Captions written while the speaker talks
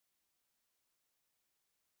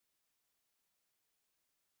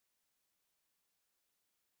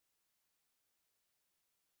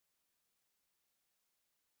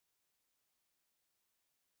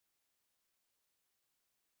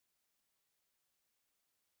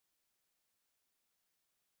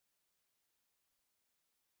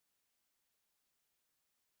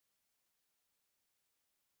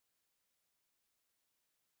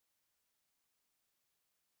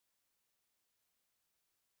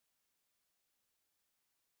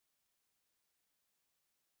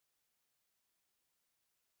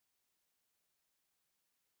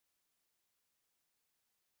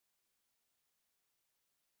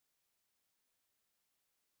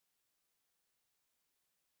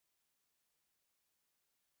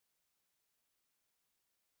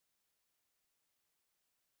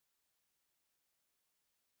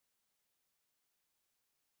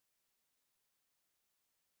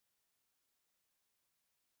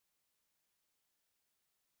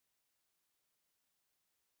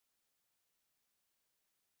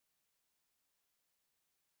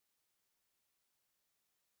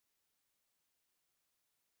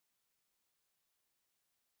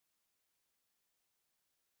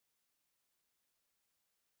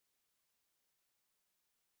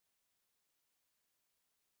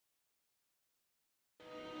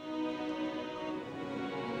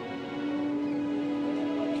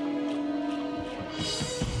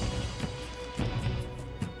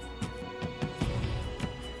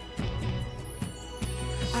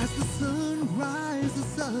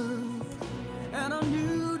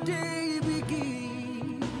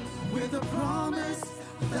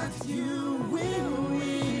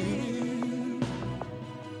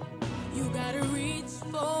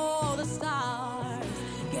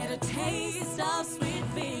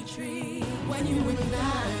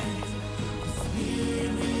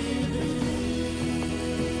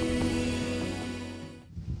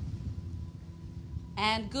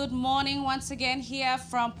And good morning once again here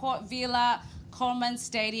from Port Vila Coleman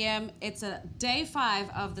Stadium. It's a day 5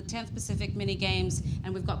 of the 10th Pacific Mini Games,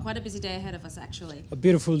 and we've got quite a busy day ahead of us, actually. A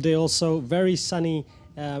beautiful day also, very sunny,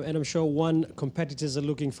 and I'm sure competitors are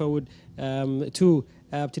looking forward to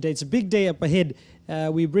today. It's a big day up ahead.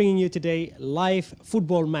 We're bringing you today live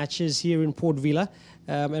football matches here in Port Vila,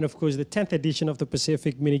 and of course the 10th edition of the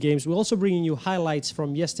Pacific Mini Games. We're also bringing you highlights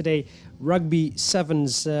from yesterday Rugby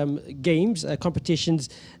Sevens games, competitions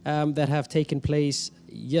that have taken place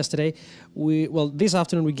yesterday. This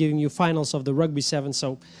afternoon we're giving you finals of the Rugby Sevens,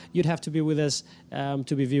 so you'd have to be with us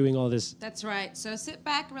to be viewing all this. That's right. So sit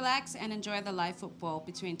back, relax, and enjoy the live football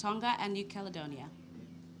between Tonga and New Caledonia.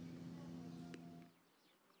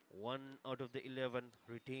 1 out of the 11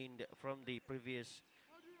 retained from the previous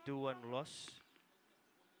 2-1 loss.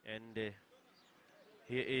 And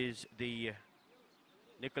here is the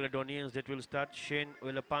New Caledonians that will start. Shane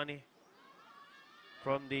Welapani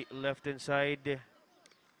from the left-hand side,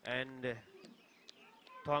 and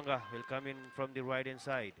Tonga will come in from the right-hand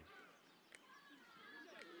side.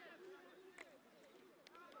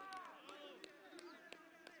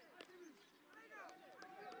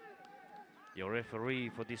 Your referee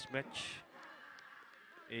for this match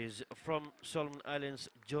is from Solomon Islands,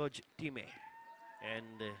 George Time,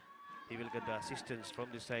 and he will get the assistance from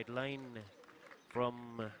the sideline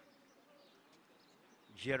from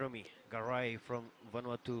Jeremy Garay from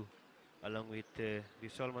Vanuatu, along with the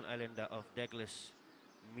Solomon Islander of Douglas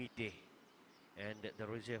Mite. And the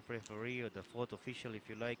reserve referee, or the fourth official if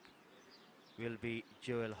you like, will be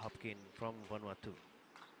Joel Hopkin from Vanuatu.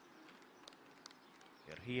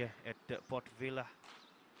 We're here at Port Vila,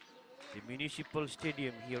 the municipal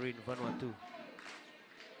stadium here in Vanuatu,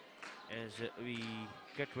 as we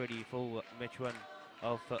get ready for match 1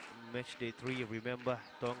 of match day 3. Remember,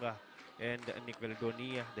 Tonga and New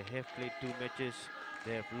Caledonia, they have played 2 matches.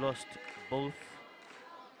 They have lost both.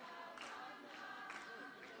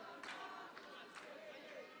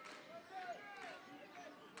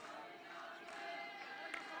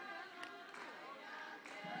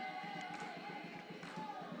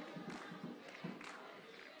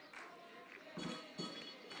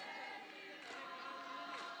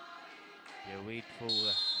 They wait for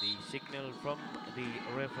the signal from the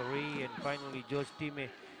referee, and finally George Time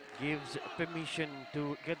gives permission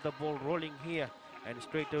to get the ball rolling here, and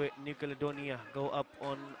straight away New Caledonia go up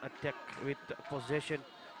on attack with possession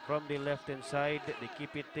from the left hand side. They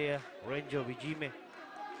keep it there. Renjo Vijime,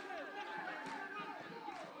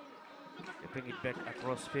 they bring it back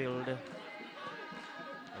across field, as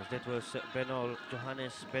that was Benol,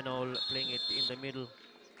 Johannes Benol playing it in the middle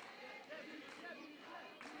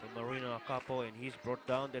for Marino Acapo, and he's brought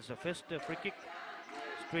down. There's a first free kick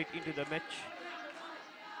straight into the match.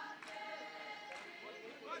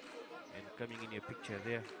 And coming in your picture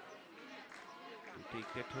there to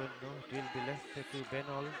take that one, no, it will be left to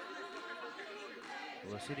Benol,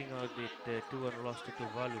 who was sitting out with 2-1 loss to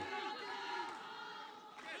Tuvalu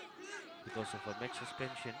because of a match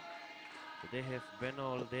suspension. So they have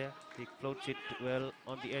Benol there. He floats it well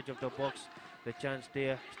on the edge of the box. The chance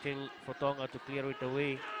there still for Tonga to clear it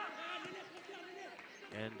away,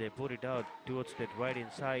 and they put it out towards that right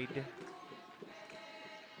inside.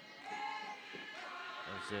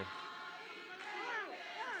 As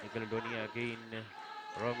New Caledonia again,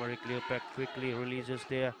 Romaric Leopac quickly releases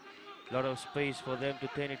there. A lot of space for them to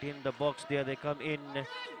turn it in the box there. They come in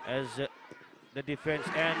as the defense,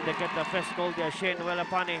 and they get the first goal there. Shane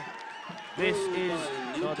Welapani. This is,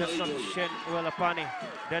 no, that's not Shane Welapani.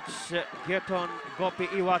 That's Geton Gopi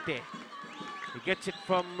Iwate. He gets it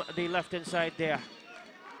from the left-hand side there.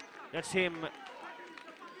 That's him,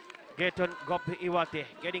 Geton Gopi Iwate,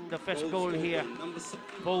 getting the first goal here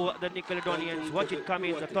for the New Caledonians. Watch it come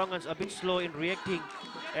in. The Tongans a bit slow in reacting,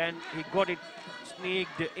 and he got it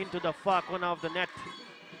sneaked into the far corner of the net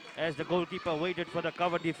as the goalkeeper waited for the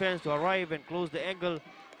cover defense to arrive and close the angle.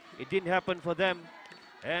 It didn't happen for them,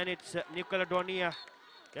 and it's New Caledonia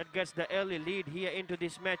that gets the early lead here into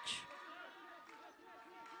this match.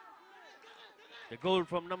 The goal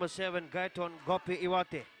from number 7, Gaiton Gopi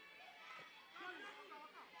Iwate.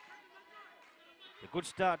 A good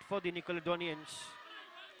start for the New Caledonians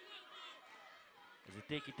as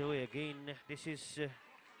they take it away again. This is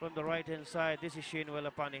from the right hand side. This is Shane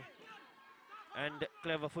Welapani, and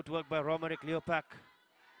clever footwork by Romaric Leopac.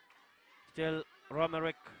 Still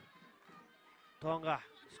Romaric. Tonga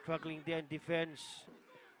struggling there in defense.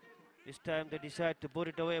 This time they decide to put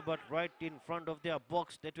it away, but right in front of their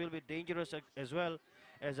box. That will be dangerous as well,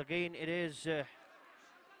 as again it is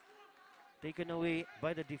taken away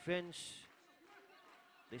by the defense.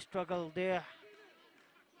 They struggle there.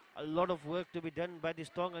 A lot of work to be done by the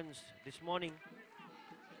Tongans this morning.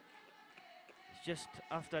 It's just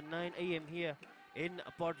after 9 a.m. here in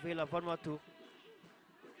Port Vila, Vanuatu.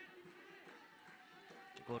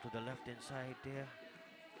 Go to the left hand side there.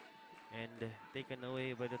 And taken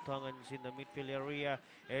away by the Tongans in the midfield area.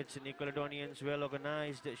 It's Nickelodeonians, well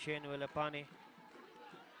organized. Shane Welapane.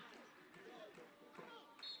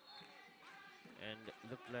 And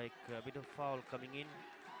looked like a bit of foul coming in.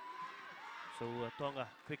 So Tonga,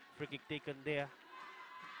 quick free kick taken there.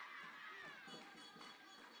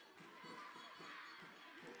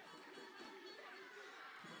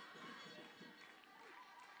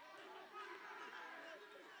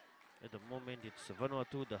 At the moment, it's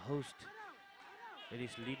Vanuatu, the host, that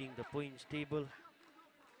is leading the points table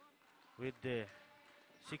with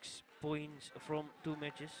 6 points from 2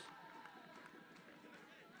 matches.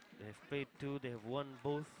 They have played 2, they have won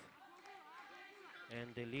both,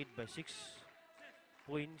 and they lead by 6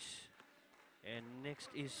 points. And next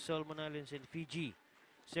is Solomon Islands and Fiji,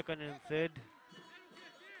 second and third.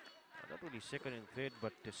 Not really second and third,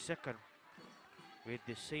 but the second with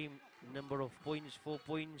the same number of points, 4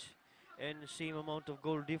 points, and same amount of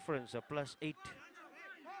goal difference, a +8.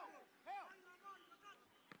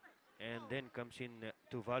 And then comes in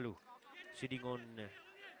Tuvalu, sitting on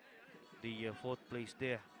the 4th place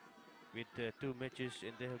there with 2 matches,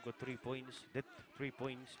 and they have got 3 points. That 3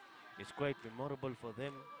 points is quite memorable for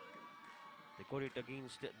them. They got it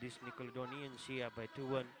against this Nickelodeonians here by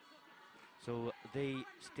 2-1. So they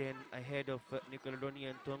stand ahead of Nickelodeon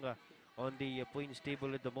and Tonga on the points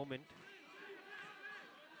table at the moment.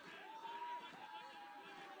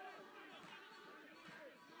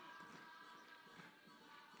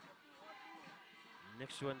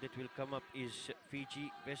 Next one that will come up is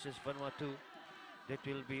Fiji versus Vanuatu. That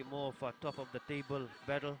will be more of a top of the table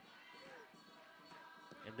battle.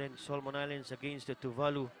 And then Solomon Islands against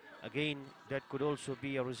Tuvalu. Again, that could also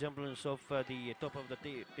be a resemblance of the top of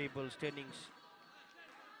the table standings.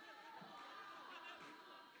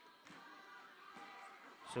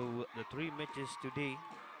 So the 3 matches today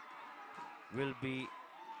will be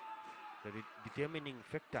the determining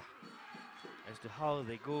factor as to how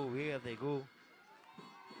they go, where they go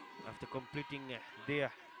after completing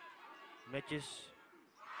their matches.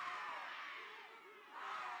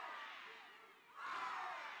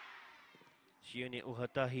 Sione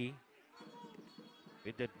Uhatahi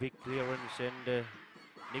with that big clearance, and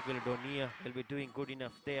Nickelodeonia will be doing good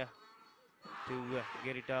enough there to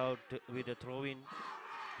get it out with a throw-in.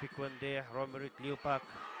 Quick one there, Romerick Leopak.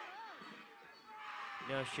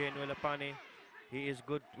 Now Shane Welapane, he is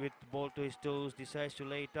good with the ball to his toes, decides to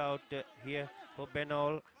lay it out here for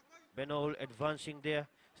Benol. Benol advancing there,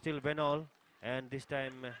 still Benol, and this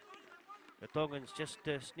time the Tongans just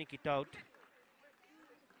sneak it out.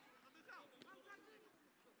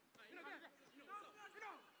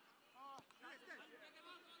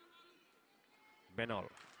 Benol,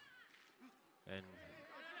 and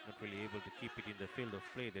not really able to keep it in the field of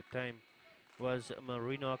play. The time was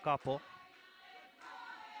Marino Acapo.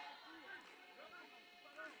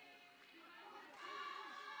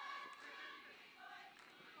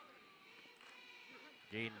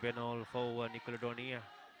 Jane Benol for Nickelodeonia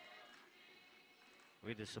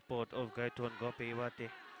with the support of Gaituan Gope Iwate.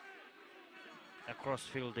 Across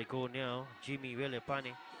field they go now. Jimmy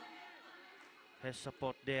Welepane has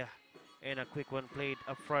support there, and a quick one played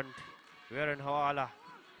up front. Weran Hoala,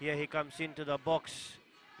 here he comes into the box,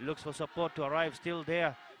 looks for support to arrive, still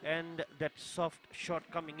there, and that soft shot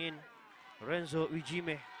coming in. Renzo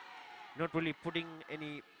Wijime not really putting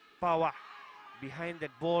any power behind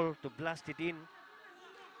that ball to blast it in.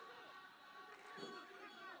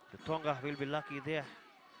 The Tonga will be lucky there.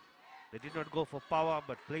 They did not go for power,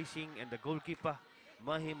 but placing, and the goalkeeper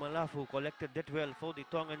Mahi Malafu collected that well for the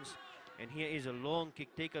Tongans. And here is a long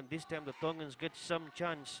kick taken. This time the Tongans get some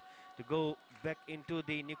chance to go back into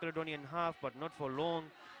the Nickelodeonian half, but not for long,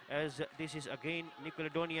 as this is again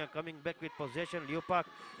Nickelodeonia coming back with possession. Leopak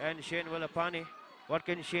and Shane Welapane. What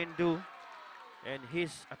can Shane do? And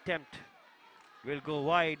his attempt will go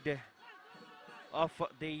wide of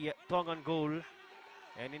the Tongan goal,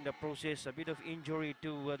 and in the process a bit of injury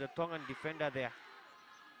to the Tongan defender there.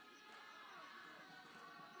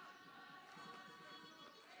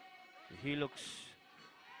 He looks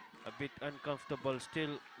a bit uncomfortable,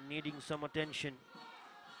 still needing some attention.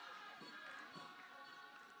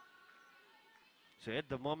 So at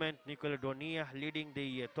the moment, Nickelodeonia leading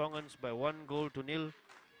the Tongans by 1-0.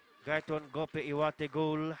 Gaituan Gope Iwate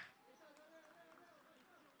goal.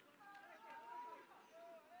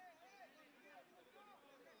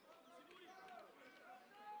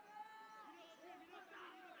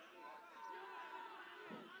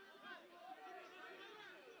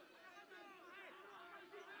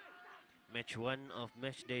 Match 1 of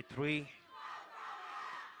match day 3.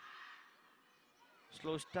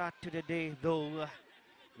 Slow start to the day though.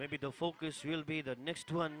 Maybe the focus will be the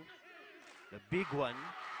next one, the big one,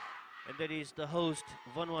 and that is the host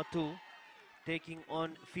Vanuatu taking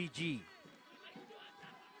on Fiji.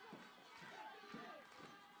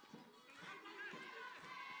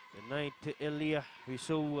 The night earlier we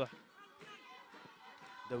saw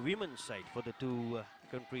the women's side for the two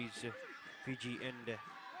countries, Fiji and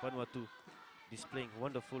Vanuatu, displaying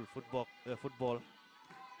wonderful football.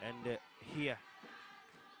 And here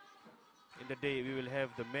in the day we will have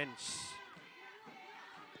the men's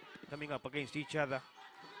coming up against each other.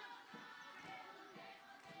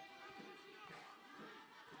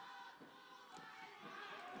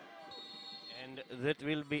 And that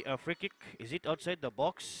will be a free kick. Is it outside the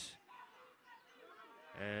box?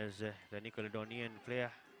 As the Nickelodeonian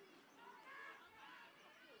player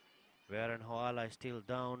Varan Hoala is still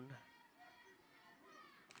down.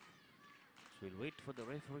 So we'll wait for the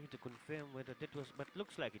referee to confirm whether that was, but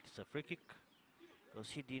looks like it's a free kick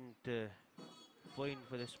because he didn't point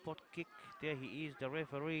for the spot kick. There he is, the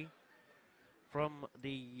referee from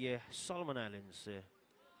the Solomon Islands,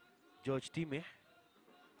 George Time.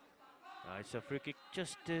 It's a free kick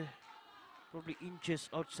just probably inches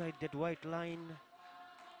outside that white line,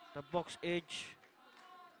 the box edge.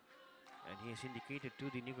 And he has indicated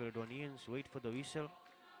to the Nickelodeonians, wait for the whistle.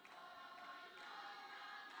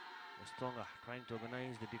 As Tonga trying to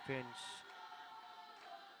organize the defense.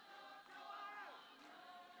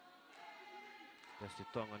 That's the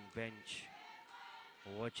Tongan bench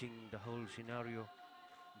watching the whole scenario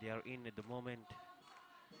they are in at the moment.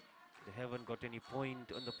 They haven't got any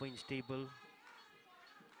point on the points table.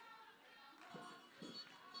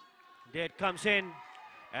 There it comes in,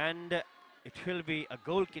 and it will be a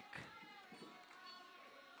goal kick.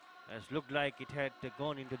 As looked like it had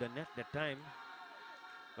gone into the net that time,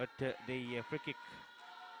 but the free kick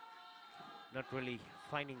not really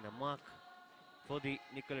finding the mark for the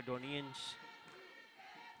Nickelodeonians.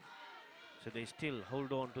 So they still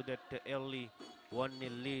hold on to that early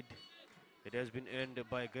 1-0 lead that has been earned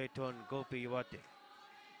by Gaiton Gopi Iwate.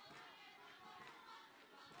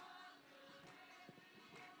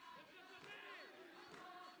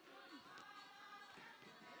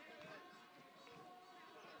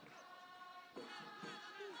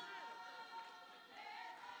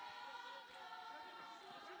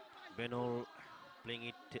 Benol playing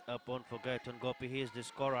it up on for Gaiton Gopi. He is the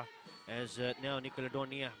scorer as now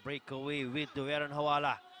Nickelodeonia break away with the Varan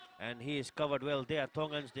Hawala. And he is covered well there.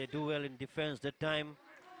 Tongans, they do well in defense that time.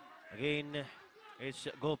 Again, it's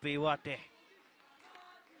Gopi Iwate.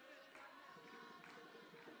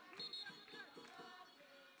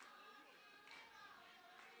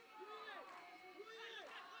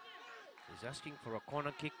 He's asking for a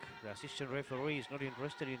corner kick. The assistant referee is not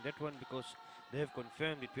interested in that one because they have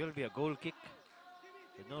confirmed it will be a goal kick.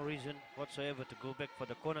 There's no reason whatsoever to go back for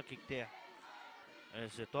the corner kick there,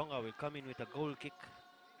 as Tonga will come in with a goal kick.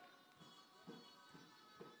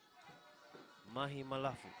 Mahi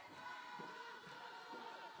Malafu.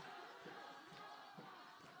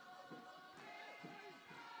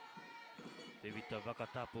 Devita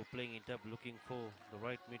Vakatapu playing it up, looking for the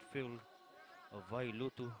right midfield of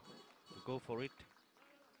Vailutu to go for it.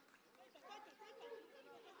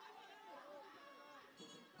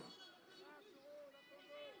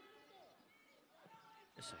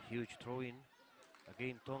 It's a huge throw-in.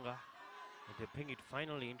 Again Tonga, and they bring it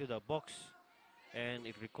finally into the box, and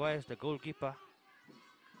it requires the goalkeeper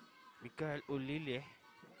Mikael Ulile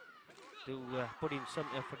to put in some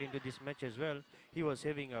effort into this match as well. He was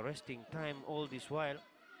having a resting time all this while.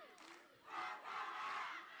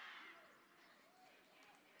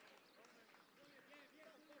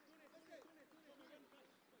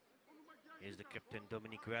 Here's the captain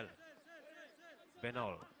Dominic Well.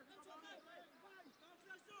 Benol.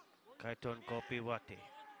 Kaiton Kopiwate.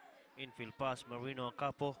 Infield pass Marino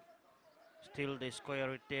Capo. Still they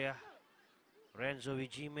square it there. Renzo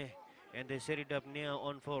Vijime. And they set it up now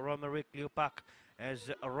on for Romerick Liupak, as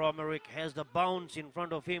Romerick has the bounce in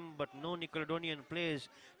front of him, but no Nickelodeonian players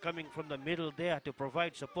coming from the middle there to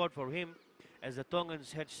provide support for him, as the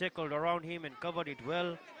Tongans had circled around him and covered it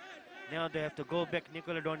well. Now they have to go back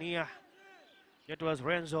Nickelodeonia. That was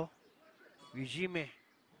Renzo Vijime,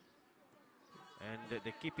 and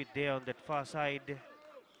they keep it there on that far side.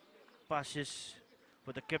 Passes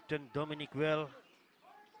for the captain Dominic Well.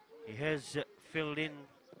 He has filled in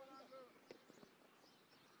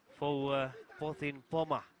for Pothin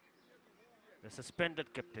Poma, the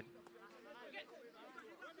suspended captain,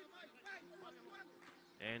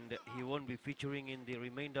 and he won't be featuring in the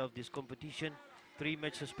remainder of this competition.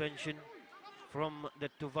 3-match suspension from the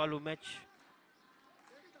Tuvalu match.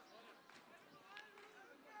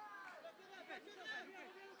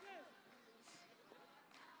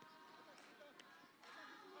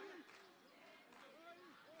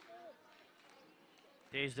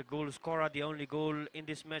 There is the goal scorer, the only goal in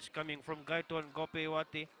this match coming from Gaiton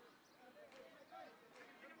Gopewati.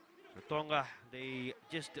 Tonga, they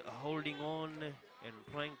just holding on and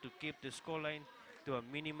trying to keep the scoreline to a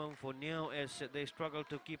minimum for now as they struggle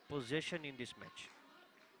to keep possession in this match.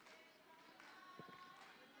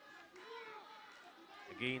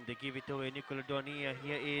 Again, they give it away, Nicola Donia.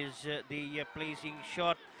 Here is the placing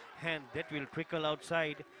shot, and that will trickle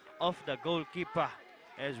outside of the goalkeeper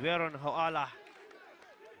as Veron Hoala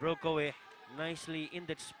broke away nicely in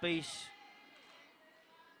that space.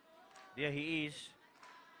 There he is,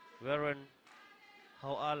 Veron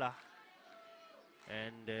Hoala,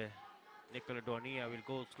 and Nicola Donia will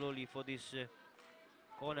go slowly for this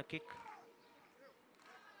corner kick.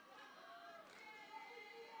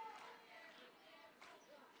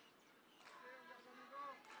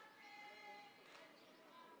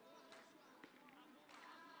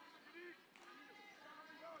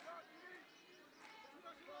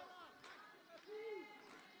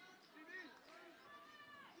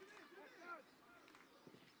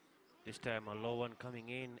 This time a low one coming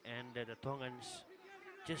in, and the Tongans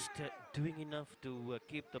just doing enough to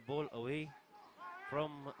keep the ball away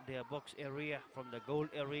from their box area, from the goal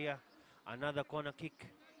area. Another corner kick,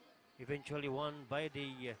 eventually won by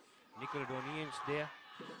the Nickelodeonians there.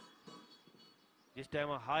 This time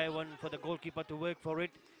a high one for the goalkeeper to work for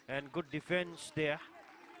it, and good defense there.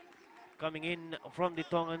 Coming in from the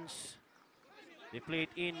Tongans. They play it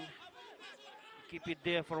in, keep it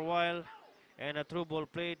there for a while. And a through ball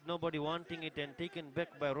played, nobody wanting it, and taken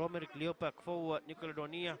back by Romeric Leopak for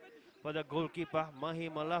Nickelodeonia for the goalkeeper, Mahi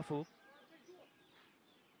Malafu.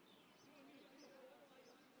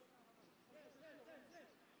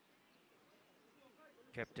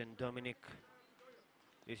 Captain Dominic,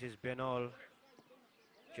 this is Benol,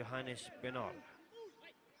 Johannes Benol.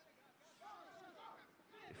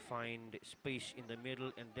 They find space in the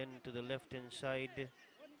middle and then to the left hand side.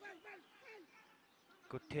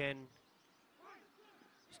 Guten.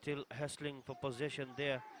 Still hassling for possession.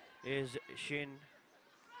 There is Shin.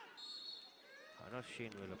 Not Shin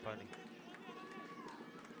Wilapani.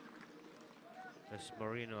 That's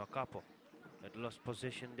Marino Acapo that lost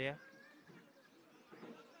possession there.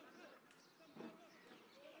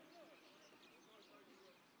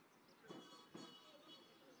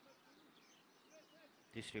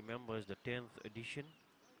 This, remember, is the 10th edition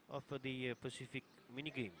of the Pacific Mini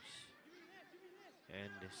Games,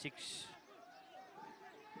 and 6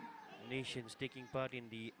 nations taking part in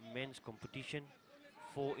the men's competition,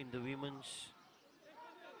 4 in the women's.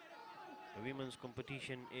 The women's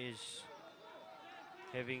competition is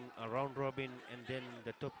having a round robin, and then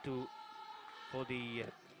the top 2 for the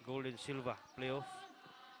gold and silver playoff,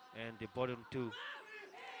 and the bottom 2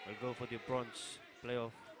 will go for the bronze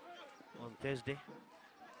playoff on Thursday.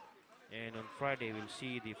 And on Friday we'll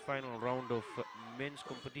see the final round of men's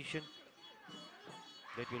competition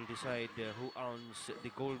that will decide who earns the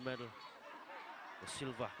gold medal, the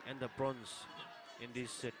silver and the bronze in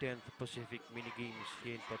this 10th Pacific Mini Games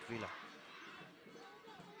here in Port Vila.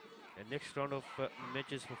 The next round of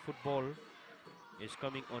matches for football is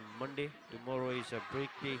coming on Monday. Tomorrow is a break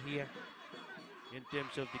day here in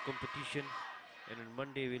terms of the competition, and on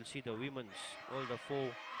Monday we'll see the women's, all the 4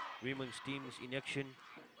 women's teams in action,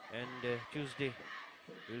 and Tuesday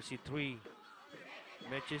we'll see 3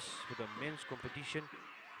 matches for the men's competition: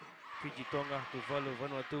 Fiji, Tonga, Tuvalu,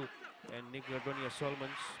 Vanuatu, and Nickelodeonia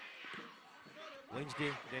Solomons.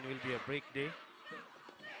 Wednesday then will be a break day,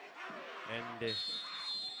 and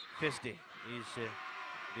Thursday is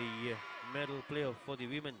the medal playoff for the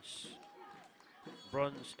women's,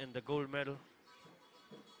 bronze and the gold medal.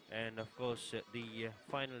 And of course the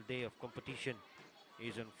final day of competition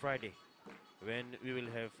is on Friday, when we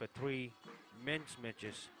will have 3 men's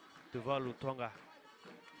matches: Tuvalu, Tonga,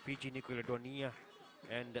 Fiji, Nickelodeonia,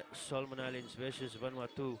 and Solomon Islands versus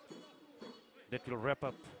Vanuatu. That will wrap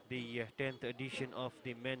up the 10th edition of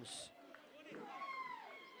the men's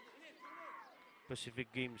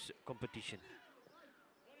Pacific Games competition.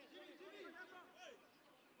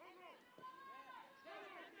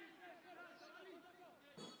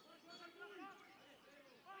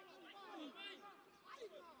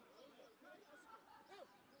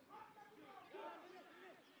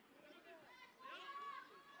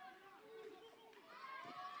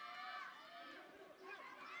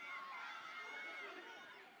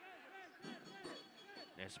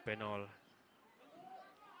 Espanol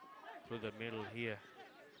through the middle here.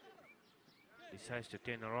 decides to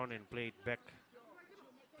turn around and play it back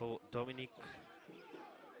for Dominic,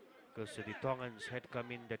 because the Tongans had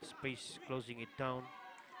come in that space, closing it down.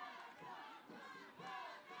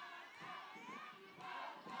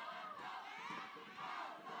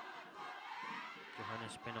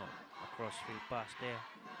 Johannes Penol, a crossfield pass there.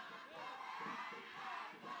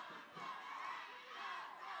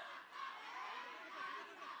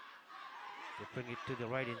 They bring it to the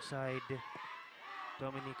right inside.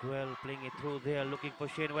 Dominic well playing it through there, looking for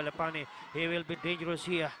Shane Welapane. He will be dangerous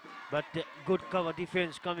here, but good cover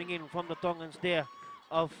defense coming in from the Tongans there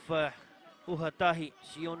of Uhatahi,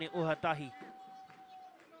 Sione Uhatahi.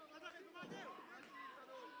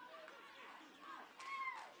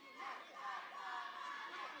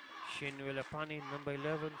 Shane Welapane, number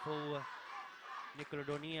 11 for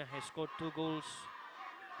Nickelodeon, has scored 2 goals.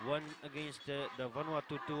 One against the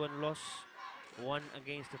Vanuatu 2-1 loss, one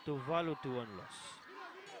against the Tuvalu 2-1 loss.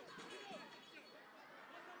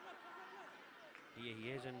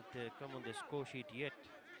 He hasn't come on the score sheet yet.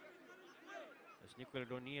 As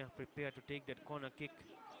Nickelodeon prepare to take that corner kick,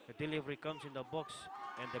 the delivery comes in the box,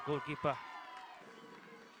 and the goalkeeper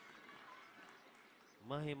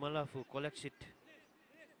Mahi Malafu collects it.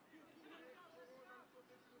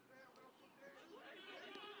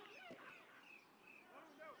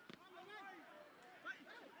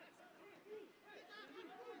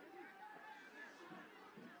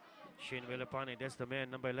 Shane Welapane, that's the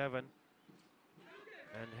man, number 11,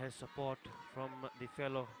 and has support from the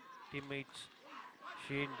fellow teammates.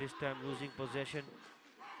 Shane this time losing possession,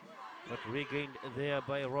 but regained there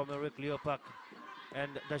by Romeric Leopak,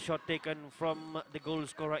 and the shot taken from the goal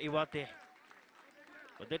scorer Iwate,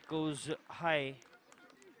 but that goes high.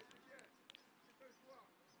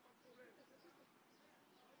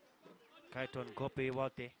 Kaiton Gope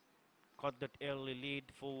Iwate caught that early lead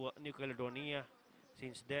for New Caledonia.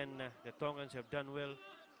 Since then, the Tongans have done well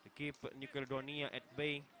to keep New Caledonia at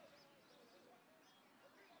bay.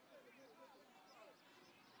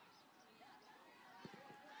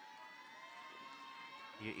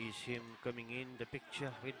 Here is him coming in the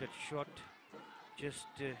picture with that shot. Just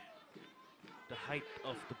the height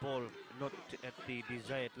of the ball, not at the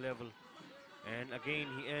desired level. And again,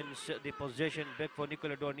 he ends the possession back for New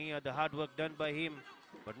Caledonia. The hard work done by him,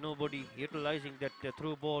 but nobody utilizing that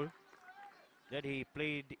through ball that he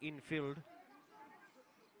played infield.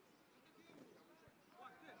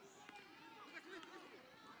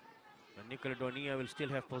 And New Caledonia will still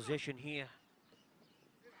have possession here.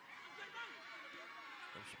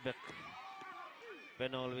 Comes back.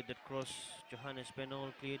 Penol with that cross. Johannes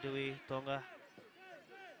Penol cleared away. Tonga.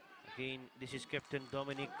 Again, this is Captain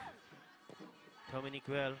Dominic. Dominic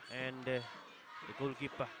well, and the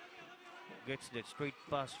goalkeeper gets that straight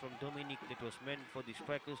pass from Dominic that was meant for the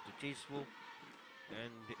strikers to chase for,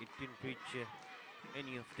 and it didn't reach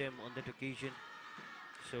any of them on that occasion.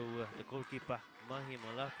 So the goalkeeper, Mahi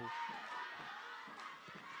Malafu,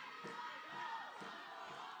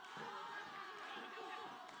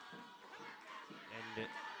 and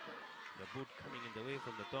the boot coming in the way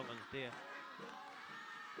from the Tongans there.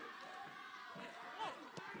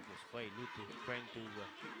 Vai Lutu trying to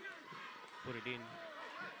put it in,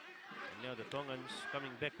 and now the Tongans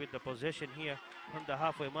coming back with the possession here on the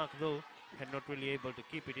halfway mark, though, and not really able to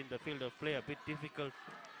keep it in the field of play. A bit difficult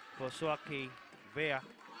for Soake Vea,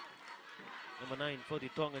 number 9 for the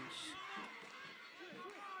Tongans.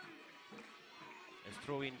 As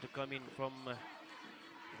throw in to come in from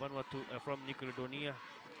Vanuatu, from New Caledonia.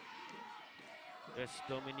 That's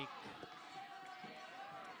Dominic.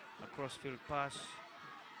 A crossfield pass.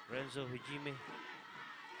 Renzo Hujime.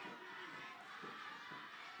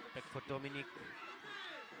 Back for Dominic.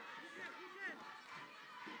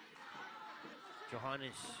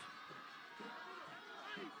 Johannes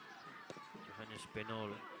Penol.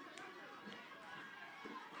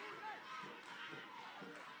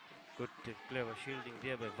 Good clever shielding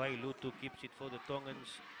there by Vai Lutu, keeps it for the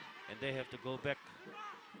Tongans, and they have to go back.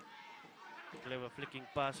 Clever flicking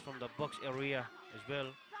pass from the box area as well.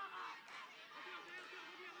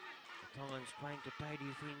 Tongans trying to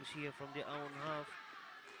tidy things here from their own half.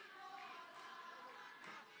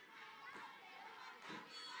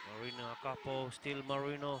 Marino Akapo, still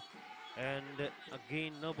Marino. And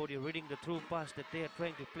again, nobody reading the through pass that they are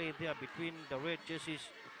trying to play there between the red jerseys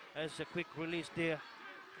as a quick release there.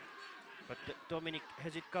 But Dominic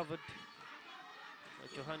has it covered.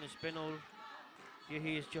 Johannes Penol. Here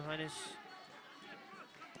he is, Johannes.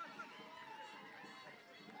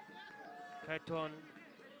 Kaiton.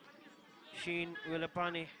 Sheen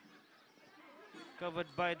Welapane, covered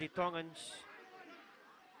by the Tongans.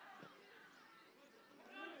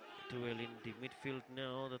 Tuel in the midfield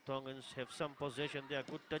now. The Tongans have some possession. There are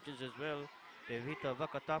good touches as well. They've hit a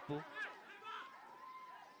Vakatapu.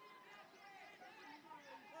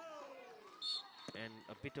 And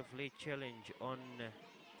a bit of late challenge on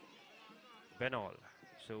Benol.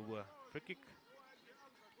 So free kick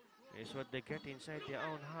is what they get inside their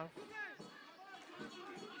own half.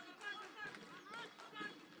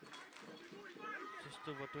 Just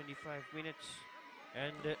over 25 minutes.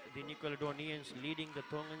 And the New Caledonians leading the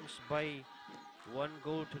Tongans by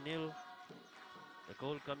 1-0. The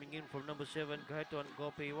goal coming in from number 7, Gaiton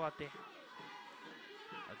Gopeiwate.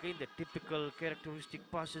 Again, the typical characteristic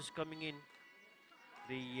passes coming in.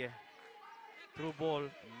 The through ball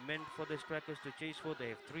meant for the strikers to chase for. They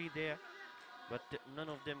have 3 there, but none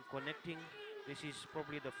of them connecting. This is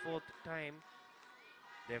probably the 4th time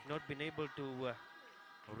they have not been able to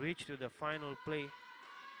reach to the final play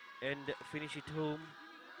and finish it home.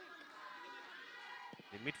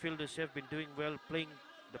 The midfielders have been doing well, playing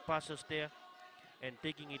the passes there and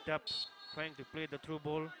taking it up, trying to play the through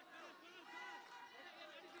ball.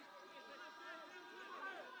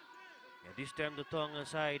 And this time the Tonga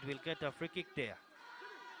side will get a free kick there.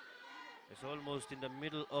 It's almost in the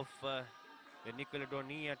middle of the New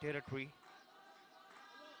Caledonia territory.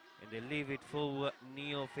 And they leave it for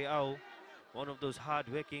Neo Feao, one of those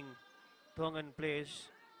hard-working Tongan players.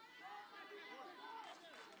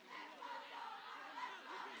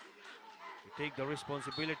 We take the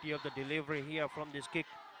responsibility of the delivery here from this kick.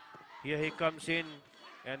 Here he comes in,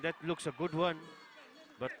 and that looks a good one,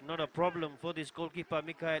 but not a problem for this goalkeeper,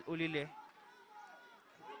 Mikael Ulile.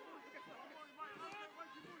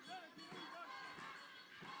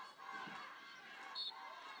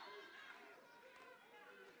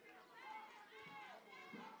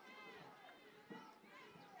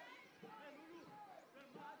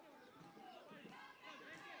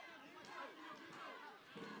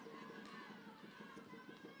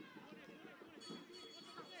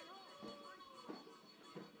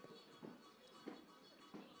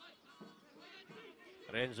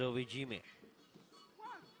 Renzo Vigime.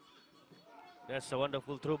 That's a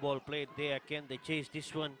wonderful through ball played there. Can they chase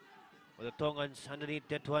this one? With the Tongans underneath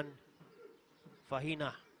that one.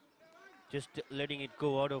 Fahina just letting it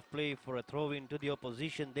go out of play for a throw into the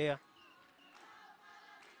opposition there.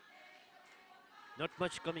 Not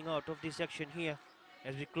much coming out of this action here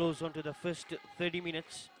as we close on to the first 30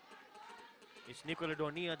 minutes. It's New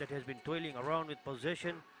Caledonia that has been toiling around with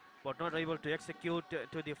possession but not able to execute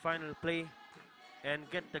to the final play and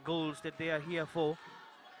get the goals that they are here for.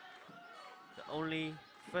 The only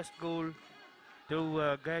first goal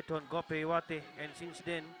to Gaiton Gopeiwate, and since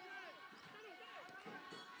then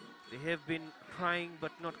they have been trying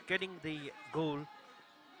but not getting the goal.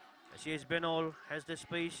 As here's Benol has the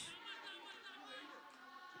space.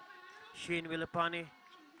 Shane Villepane,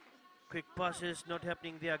 quick passes not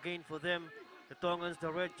happening there again for them. The Tongans,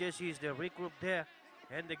 the red jerseys, they regroup there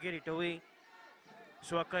and they get it away.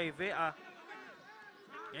 Suakai Vea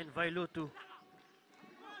and Vailutu.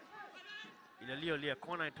 Ilalio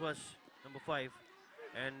Liakona it was, number 5.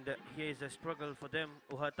 And here is a struggle for them.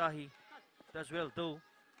 Uhatahi does well though.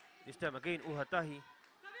 This time again Uhatahi.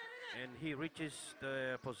 And he reaches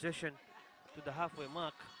the possession to the halfway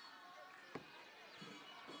mark.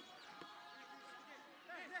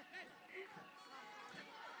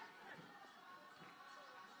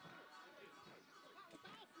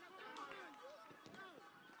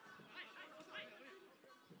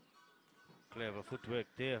 Clever footwork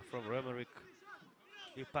there from Romerick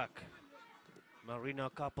Ipak. Marina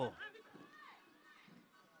Capo.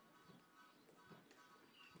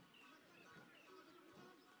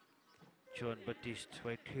 John Baptiste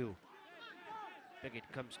Whitehill. Back it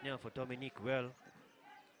comes now for Dominique Well.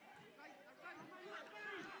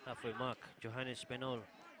 Halfway mark, Johannes Benol.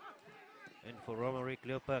 And for Romerick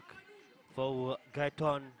Leopak. For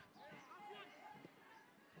Gaiton.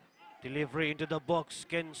 Delivery into the box.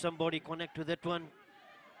 Can somebody connect to that one?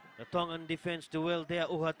 The Tongan defense to well there,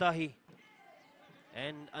 Uhatahi.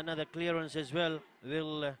 And another clearance as well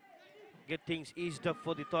will get things eased up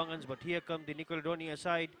for the Tongans. But here come the New Caledonia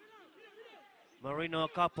side. Marino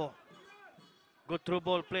Capo. Good through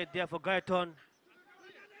ball played there for Gaiton.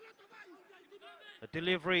 The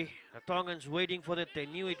delivery, the Tongans waiting for that. They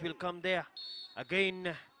knew it will come there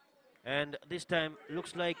again. And this time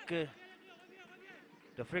looks like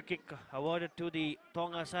the free kick awarded to the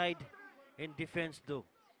Tonga side in defense though.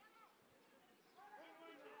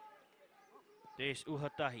 There's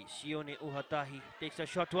Uhatahi, Sione Uhatahi takes a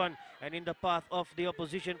short one and in the path of the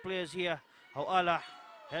opposition players here. Hauala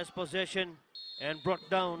has possession and brought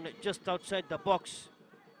down just outside the box.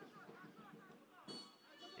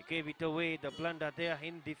 They gave it away. The blunder there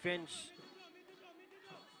in defense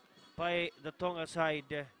by the Tonga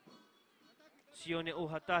side. Sione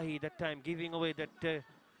Uhatahi that time giving away that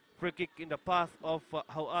free kick in the path of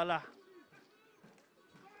Hauala.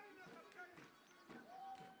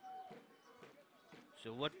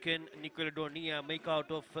 So what can Nickelodeonia make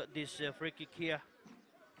out of this free kick here?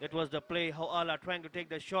 That was the play. Hauala trying to take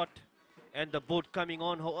the shot, and the boat coming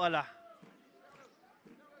on Hauala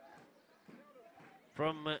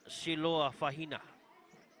from Siloa Fahina.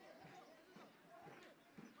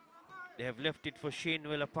 They have left it for Shane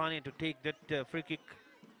Velapane to take that free kick.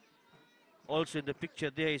 Also in the picture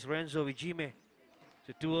there is Renzo Vijime.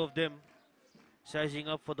 The two of them sizing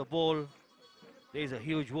up for the ball. There is a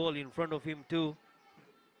huge wall in front of him too.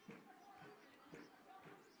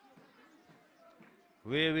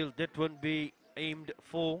 Where will that one be aimed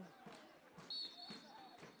for?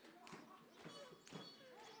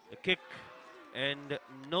 The kick, and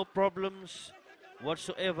no problems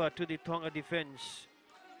whatsoever to the Tonga defense.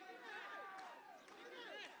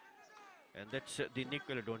 And that's the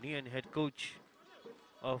Nickelodeonian head coach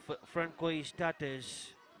of Francois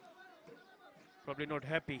Starters. Probably not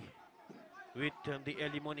happy with the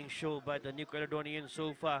early morning show by the Nickelodeonians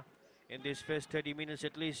so far in this first 30 minutes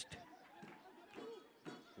at least.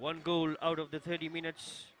 One goal out of the 30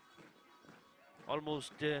 minutes.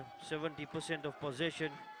 Almost 70% of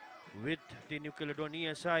possession with the New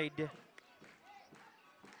Caledonia side.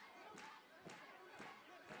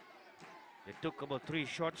 They took about 3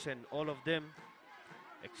 shots and all of them,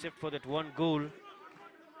 except for that one goal,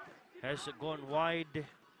 has gone wide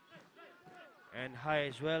and high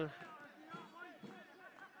as well.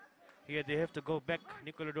 Here they have to go back,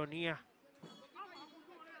 New Caledonia.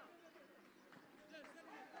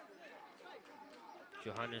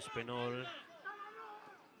 Johannes Penol.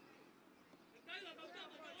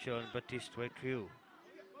 Sean Baptiste Waitriu.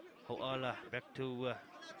 Hoala back to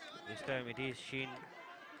this time it is Shin.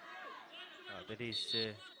 That is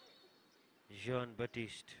Jean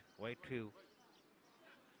Baptiste Waitriu.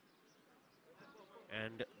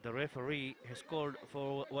 And the referee has called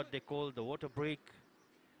for what they call the water break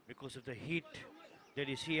because of the heat that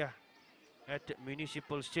is here at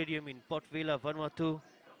Municipal Stadium in Port Vila, Vanuatu.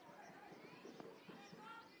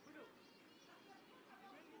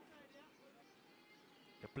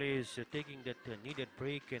 The players taking that needed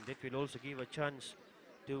break, and that will also give a chance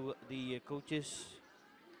to the coaches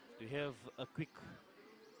to have a quick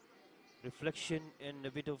reflection and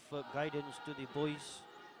a bit of guidance to the boys.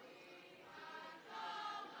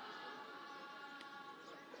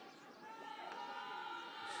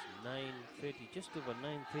 It's 9:30, just over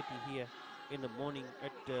 9:30 here in the morning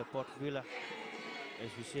at Port Vila.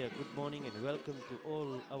 As we say, a good morning and welcome to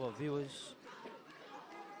all our viewers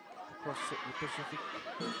across the Pacific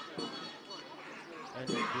and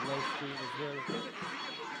the live stream as well.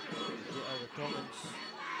 There are the Tongans.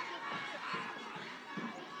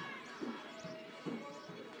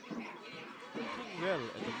 Doing well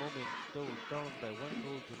at the moment, though down by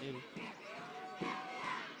 1-0.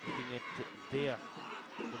 Looking at their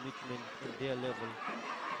commitment and their level,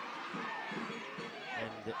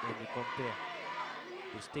 and when we compare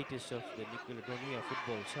the status of the New Caledonia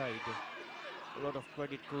football side, a lot of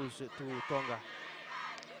credit goes to Tonga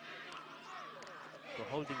for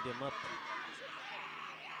holding them up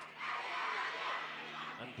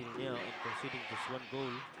until now and conceding just 1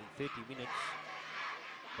 goal in 30 minutes.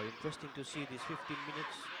 But interesting to see these 15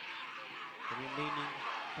 minutes, the remaining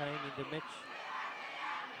time in the match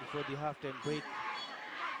before the halftime break.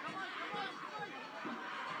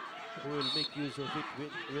 Who will make use of it?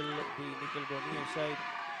 Will the New Caledonia side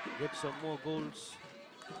get some more goals?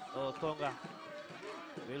 Or Tonga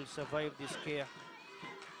will survive this scare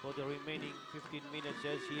for the remaining 15 minutes,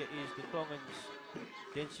 as here is the Tongans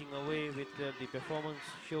dancing away with the performance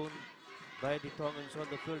shown by the Tongans on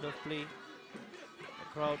the field of play.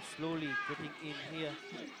 The crowd slowly getting in here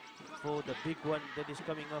for the big one that is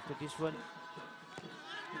coming after this one.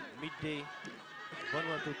 Midday,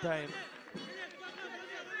 Vanuatu time.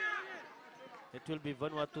 It will be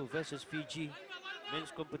Vanuatu versus Fiji,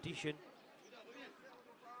 men's competition.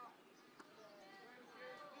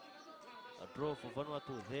 A draw for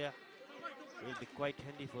Vanuatu there will be quite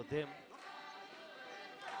handy for them.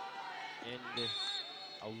 And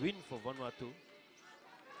a win for Vanuatu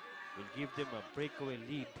will give them a breakaway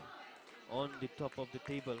lead on the top of the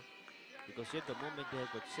table, because at the moment they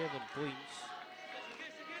have got 7 points,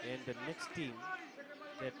 and the next team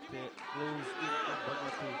that goes in on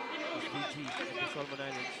Vanuatu is Fiji and the Solomon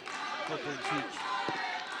Islands, 4 points each.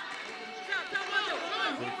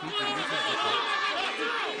 So Fiji loses the game,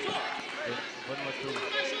 then Vanuatu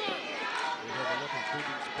will have a lot of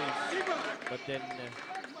breathing space But then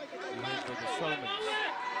we have the Solomons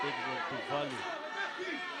taking on Tuvalu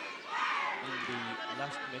in the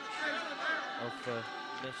last match of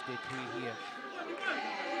match day 3 here.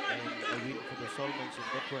 And a win for the Solomons in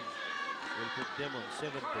that one will put them on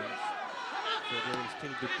 7 points. So there will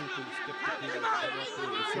still be 2 points kept between Vanuatu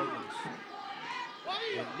and the Solomons.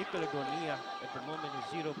 And Nicoladonia at the moment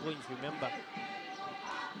is 0 points, remember.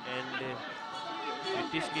 And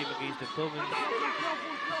with this game against the Tongans,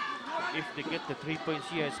 if they get the 3 points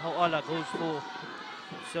here, as Hauala goes for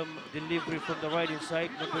some delivery from the right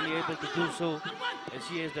inside, not really able to do so, as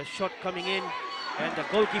he has the shot coming in, and the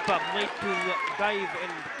goalkeeper made to dive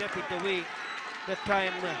and tap it away. That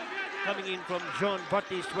time coming in from Jean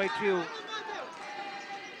Baptiste right through.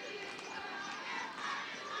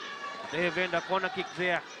 They have earned a corner kick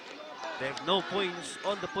there. They have no points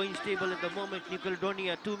on the points table at the moment.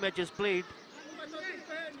 Nicoladonia, 2 matches played.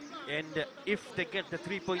 And if they get the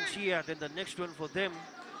 3 points here, then the next one for them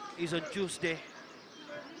is on Tuesday,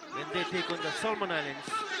 when they take on the Solomon Islands.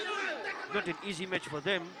 Not an easy match for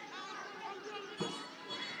them.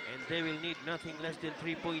 And they will need nothing less than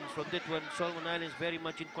 3 points from that one. Solomon Islands very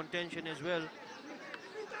much in contention as well.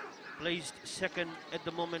 Placed second at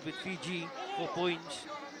the moment with Fiji, 4 points.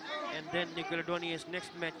 And then Nicoladonia's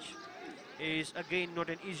next match is again not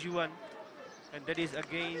an easy one. And that is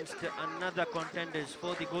against another contenders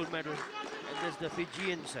for the gold medal. And that's the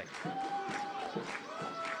Fijian side.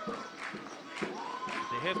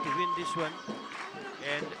 They have to win this one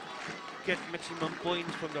and get maximum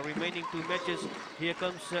points from the remaining 2 matches. Here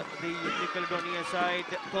comes the Nicoladonia side.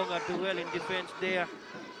 Tonga do well in defense there.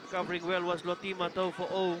 Covering well was Lotima Tau for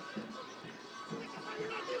O.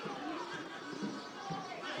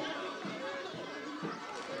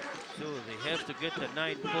 So they have to get the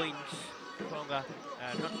 9 points. Tonga,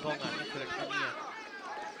 not Tonga, Nicoladonia.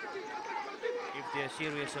 If they're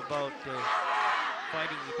serious about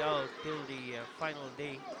fighting it out till the final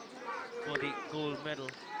day for the gold medal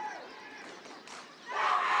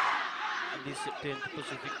in this 10th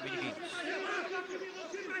Pacific Mini Games.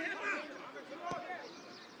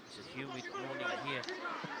 It's a humid morning here.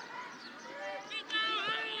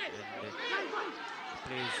 And the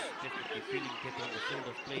players definitely feeling it on the field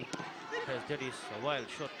of play, because that is a wild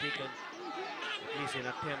shot taken, at least an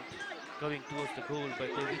attempt going towards the goal by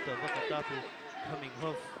Tevita Vakatapu, coming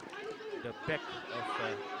off the back of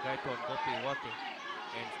Gaiton Gopi Wate.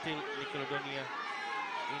 And still Nicoladonia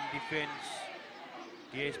in defense.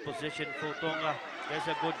 Here's possession for Tonga. There's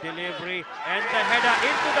a good delivery and the header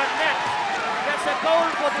into the net. That's a goal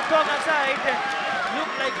for the Tonga side.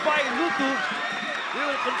 Looked like by Lutu. We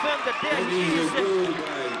will confirm that there he is.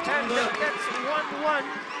 And that's 1-1.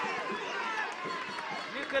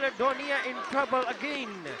 Nicoladonia in trouble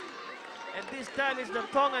again. And this time it's the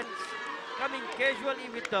Tongans coming casually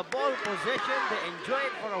with the ball possession. They enjoy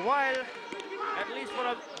it for a while, at least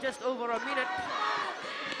for just over a minute.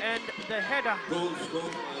 And the header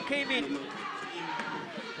came in.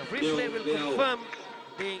 The replay will confirm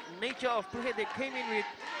the nature of play they came in with.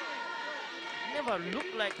 Never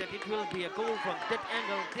looked like that it will be a goal from that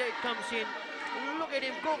angle. There it comes in. Look at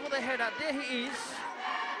him go for the header. There he is.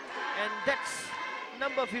 And that's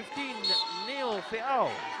number 15, Neo Feao.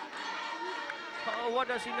 Oh, what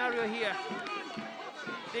a scenario here.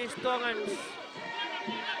 These Tongans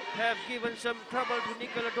have given some trouble to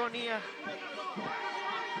Nicoladonia,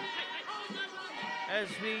 as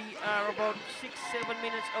we are about 6-7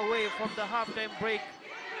 minutes away from the halftime break.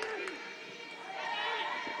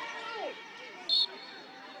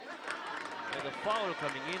 And the foul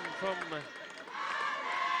coming in from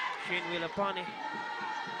Shane Wilapani.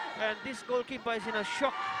 And this goalkeeper is in a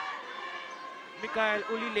shock. Mikael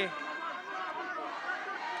Ulile.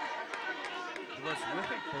 He was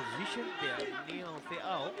well positioned there, Neo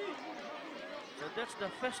Feao. So that's the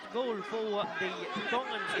first goal for the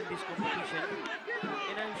Tongans in this competition.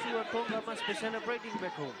 And I'm sure Tonga must be celebrating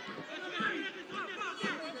back home.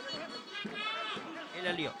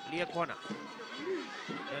 Ilalio, Liakwana.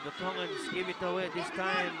 And the Tongans give it away this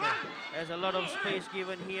time. There's a lot of space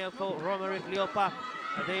given here for Romerick Leopa.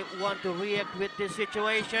 They want to react with this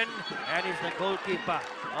situation. And it's the goalkeeper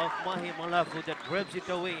of Mahi Malafu that grabs it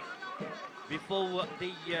away before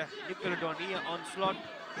the Nicoladonia onslaught.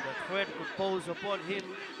 The threat could pose upon him.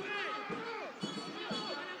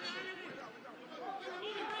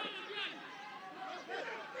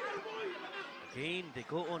 Again, they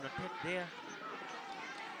go on attack there.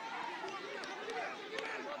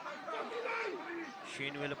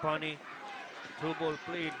 Shane Wilapani, through ball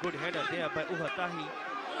played, good header there by Uhatahi.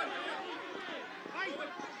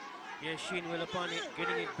 Yes, Shane Wilapani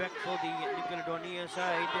getting it back for the Nicoladonia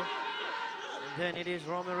side. And then it is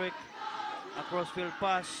Romerick A crossfield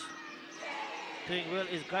pass. Doing well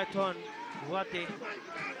is Gaiton Huate.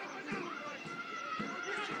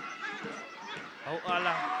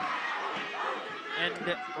 Auala and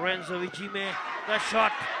Renzo Wijime. The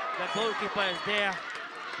shot. The goalkeeper is there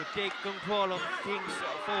to take control of things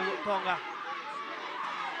for Tonga.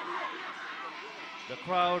 The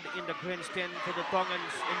crowd in the grandstand for the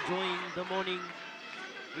Tongans enjoying the morning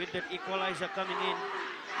with that equalizer coming in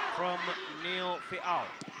from Neo Feao.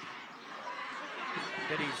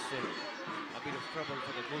 That is a bit of trouble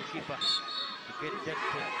for the goalkeeper to get that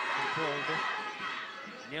controlled.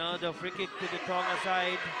 Now the free kick to the Tonga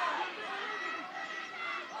side.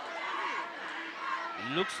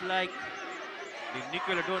 Looks like the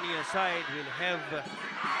Nickelodeon side will have a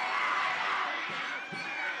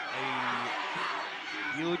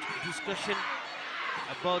huge discussion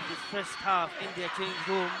about this first half in their change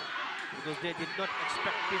room, because they did not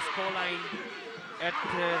expect this scoreline at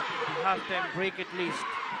the halftime break at least.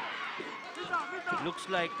 Looks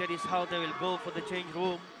like that is how they will go for the change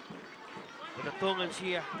room. But the Tongans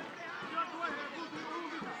here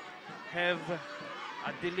have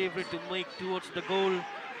a delivery to make towards the goal.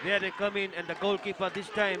 There they come in, and the goalkeeper this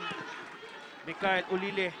time, Mikael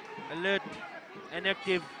Ulile, alert and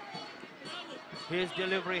active. His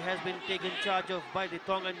delivery has been taken charge of by the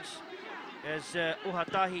Tongans as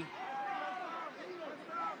Uhatahi.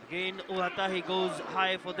 Again, Uhatahi goes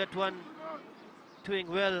high for that one. Doing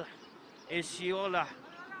well is Sioloa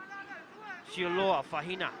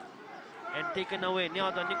Fahina. And taken away. Now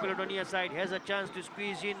the Nickelodeon side has a chance to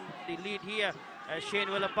squeeze in the lead here as Shane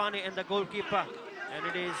Welapane and the goalkeeper. And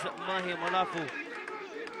it is Mahi Malafu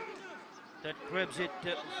that grabs it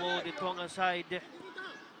for the Tonga side.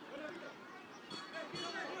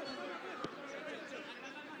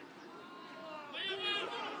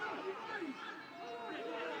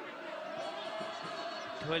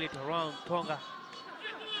 Twirl it around. Tonga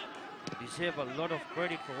deserve a lot of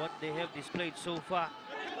credit for what they have displayed so far.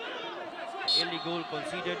 Early goal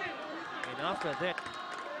conceded, and after that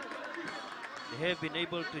they have been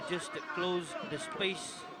able to just close the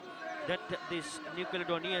space that this New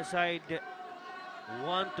Caledonia side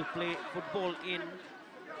want to play football in.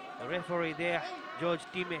 The referee there, George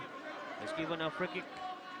Time, has given a free kick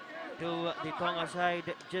to the Tonga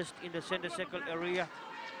side just in the center circle area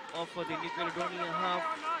of the New Caledonia half.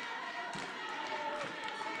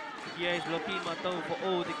 Here is Lopi Matau for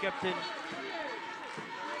O, the captain.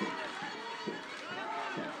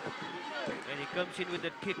 And he comes in with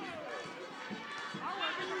that kick.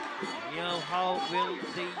 Now, how will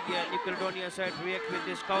the New Caledonia side react with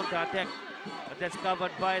this counter-attack? That's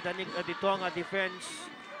covered by the Tonga defense.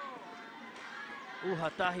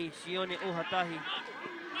 Uhatahi, Sione Uhatahi.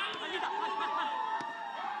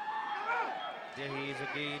 There he is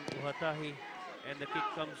again, Uhatahi, and the kick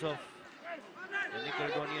comes off. The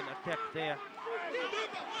Nickelodeon attack there.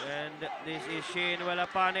 And this is Shane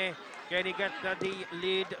Welapane. Can he get the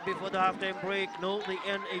lead before the halftime break? No, they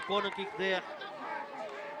end a corner kick there.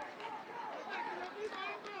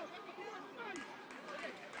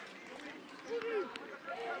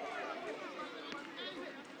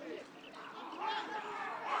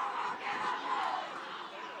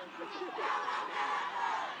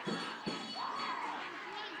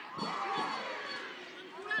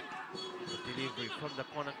 Delivery from the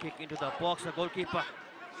corner kick into the box. The goalkeeper,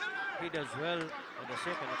 he does well on the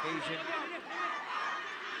second occasion,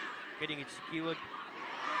 getting it secured.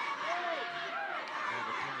 And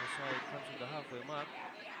the Tonga side comes to the halfway mark.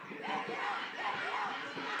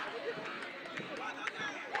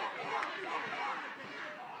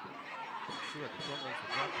 I'm sure the Tongans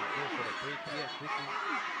would want to go for a break here quickly.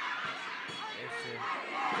 As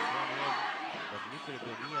 1-1, but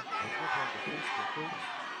Nickelodeon will not want to face the coach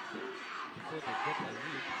before they get a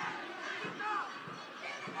lead.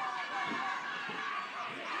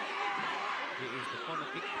 Here is the corner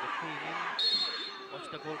kick that came in. Watch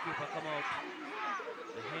the goalkeeper come out.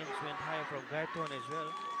 The hands went high from Gaiton as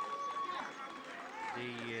well. The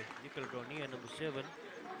Nickelodeon number 7,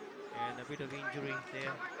 and a bit of injury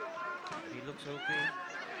there. He looks okay,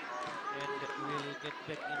 and will get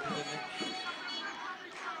back into the match.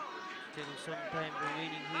 Still some time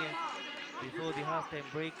remaining here before the halftime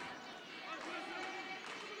break.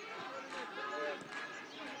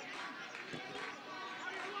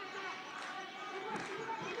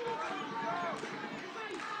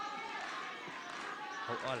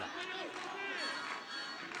 Ho'ala.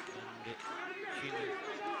 And Chile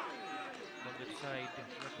on that side,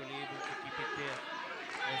 not really able to keep it there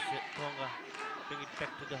as Tonga bring it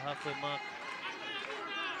back to the halfway mark.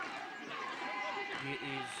 Here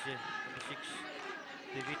is number 6,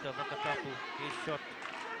 Devita Vakatapu. His shot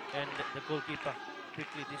And the goalkeeper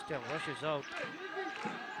quickly this time rushes out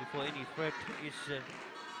before any threat is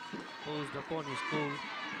posed upon his goal.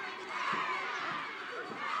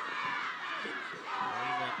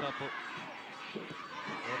 Marina Capo,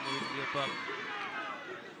 Romeric Leopak,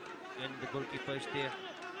 and the goalkeeper is there,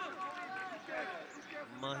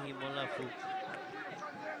 Mahi Malafu.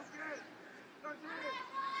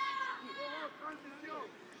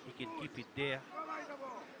 He can keep it there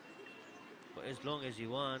for as long as he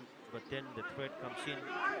wants, but then the threat comes in.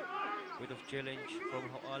 Bit of challenge from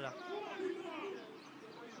Hoala.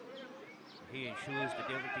 He ensures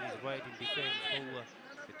that everything is right in defense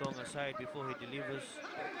for the Tonga side before he delivers.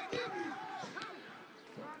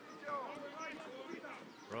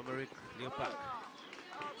 Romeric Leopak.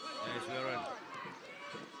 Nice Warren.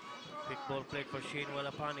 Quick ball played for Shane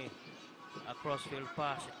Walapani. A crossfield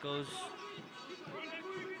pass, it goes.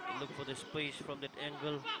 Look for the space from that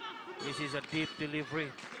angle. This is a deep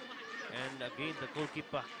delivery. And again the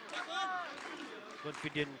goalkeeper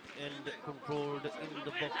confident and controlled in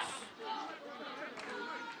the box.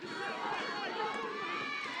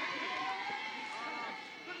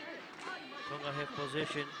 Tonga have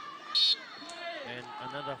possession. And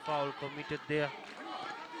another foul committed there.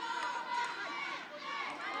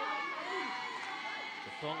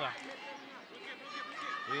 So Tonga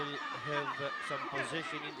will have some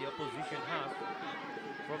possession in the opposition half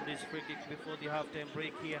from this free kick before the halftime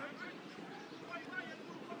break here.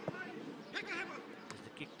 As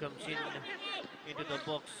the kick comes in into the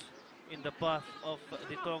box in the path of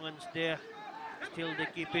the Tongans there. Still they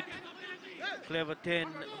keep it. Clever 10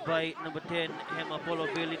 by number 10, Hema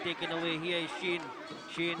Polovili taken away. Here is Shin.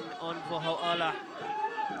 Shin on for Hoala.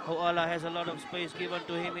 Hoala has a lot of space given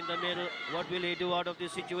to him in the middle. What will he do out of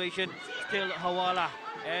this situation? Still Hoala.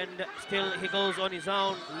 And still he goes on his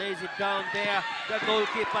own. Lays it down there. The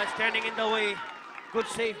goalkeeper standing in the way. Good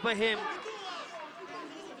save by him.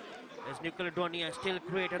 As New Caledonia still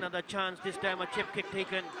create another chance. This time a chip kick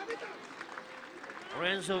taken.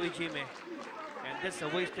 Renzo Ijime. And that's a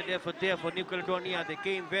wasted effort there for New Caledonia. They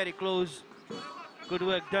came very close. Good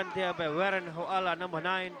work done there by Warren Hoala, number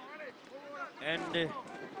 9. And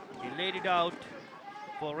he laid it out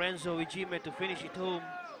for Renzo Ijime to finish it home.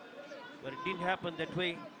 But it didn't happen that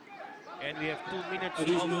way. And we have 2 minutes of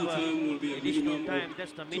additional time.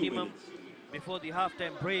 That's the minimum before the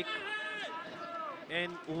halftime break.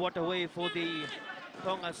 And what a way for the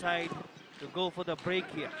Tonga side to go for the break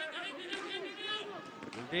here.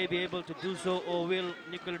 Will they be able to do so, or will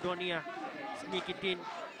New Caledonia sneak it in?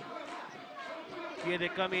 Here they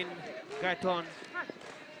come in. Gaiton.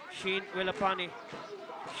 Sheen Welapani.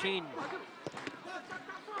 Sheen.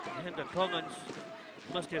 And the Tongans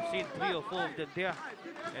must have seen 3 or 4 of them there.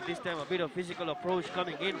 And this time a bit of physical approach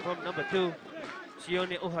coming in from number 2,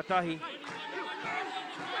 Sione Uhatahi.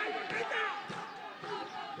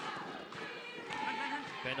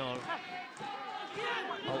 Penal.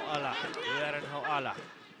 Hoala, Warren Hoala.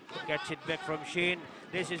 Catch it back from Sheen.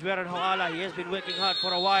 This is Warren Hoala. He has been working hard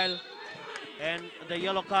for a while. And the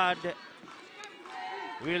yellow card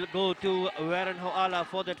will go to Warren Hoala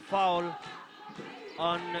for that foul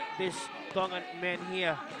on this Tongan man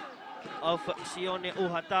here of Sione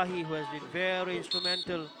Uhatahi, who has been very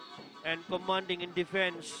instrumental and commanding in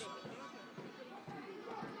defense.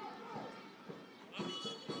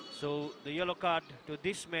 So the yellow card to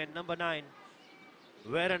this man, number 9,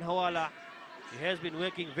 Warren Hoala. He has been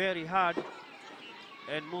working very hard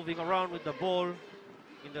and moving around with the ball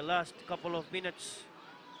in the last couple of minutes.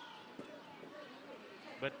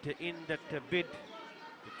 But in that bid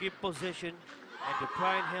to keep possession and to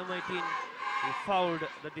try and hammer it in, he fouled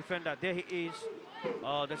the defender. There he is.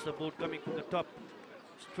 Oh, that's the boot coming from the top,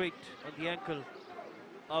 straight on the ankle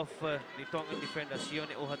of the Tongan defender,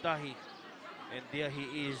 Sione Uhatahi. And there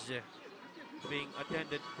he is being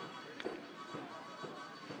attended.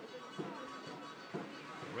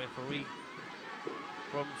 Referee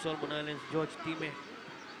from Solomon Islands, George Time.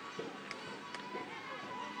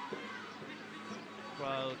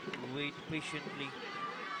 Crowd wait patiently,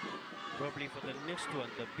 probably for the next one,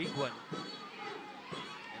 the big one.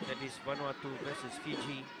 And that is Vanuatu versus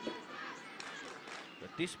Fiji.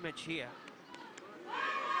 But this match here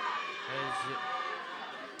has...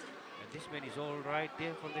 and this man is all right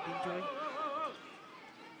there from that injury.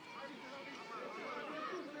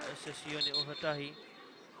 That's Sione Uhatahi.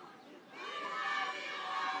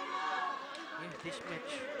 Yeah, this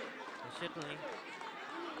match is certainly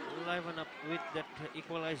liven up with that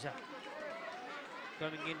equalizer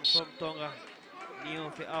coming in from Tonga,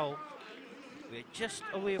 Neo Feao. We're just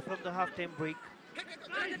away from the halftime break,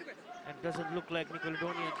 and doesn't look like New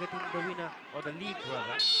Caledonia getting the winner, or the lead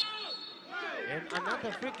rather. And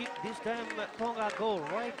another free kick, this time Tonga goal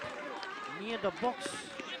right near the box.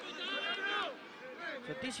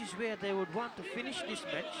 So this is where they would want to finish this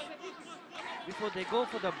match before they go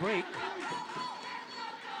for the break.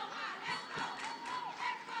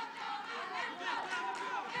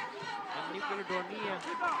 And New Caledonia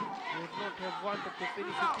would not have wanted to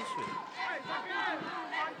finish it this way.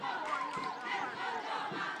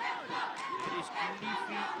 It is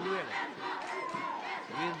Kilifi Luela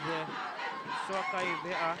with Soakai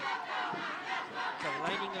Vea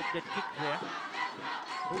lining up that kick there.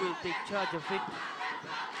 Who will take charge of it?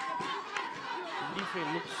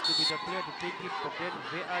 Kilifi looks to be the player to take it, but then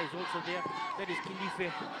Vea is also there. That is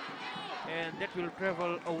Kilifi, and that will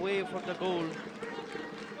travel away from the goal.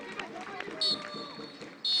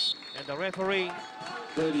 And the referee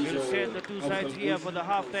will send the two sides here for the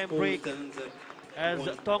halftime break,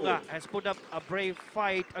 as Tonga has put up a brave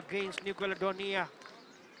fight against New Caledonia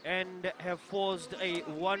and have forced a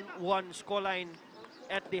 1-1 scoreline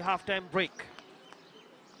at the halftime break.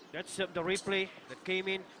 That's the replay that came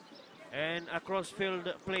in, and a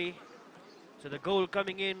cross-field play. So the goal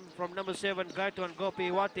coming in from number 7, Gaiton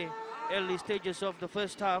Gopi Wate, early stages of the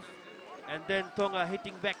first half, and then Tonga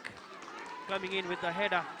hitting back, coming in with a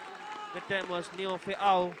header. That time was Neo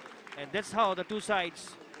Fe'au, and that's how the two sides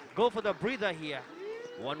go for the breather here,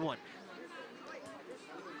 1-1.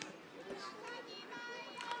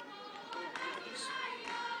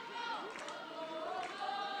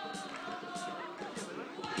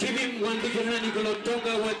 Give him one big hand, Nicola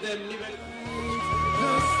Tonga with them.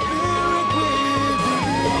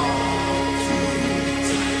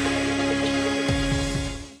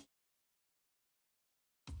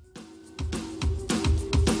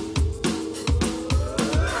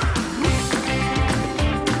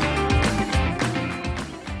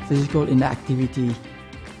 Physical inactivity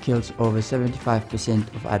kills over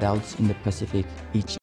 75% of adults in the Pacific each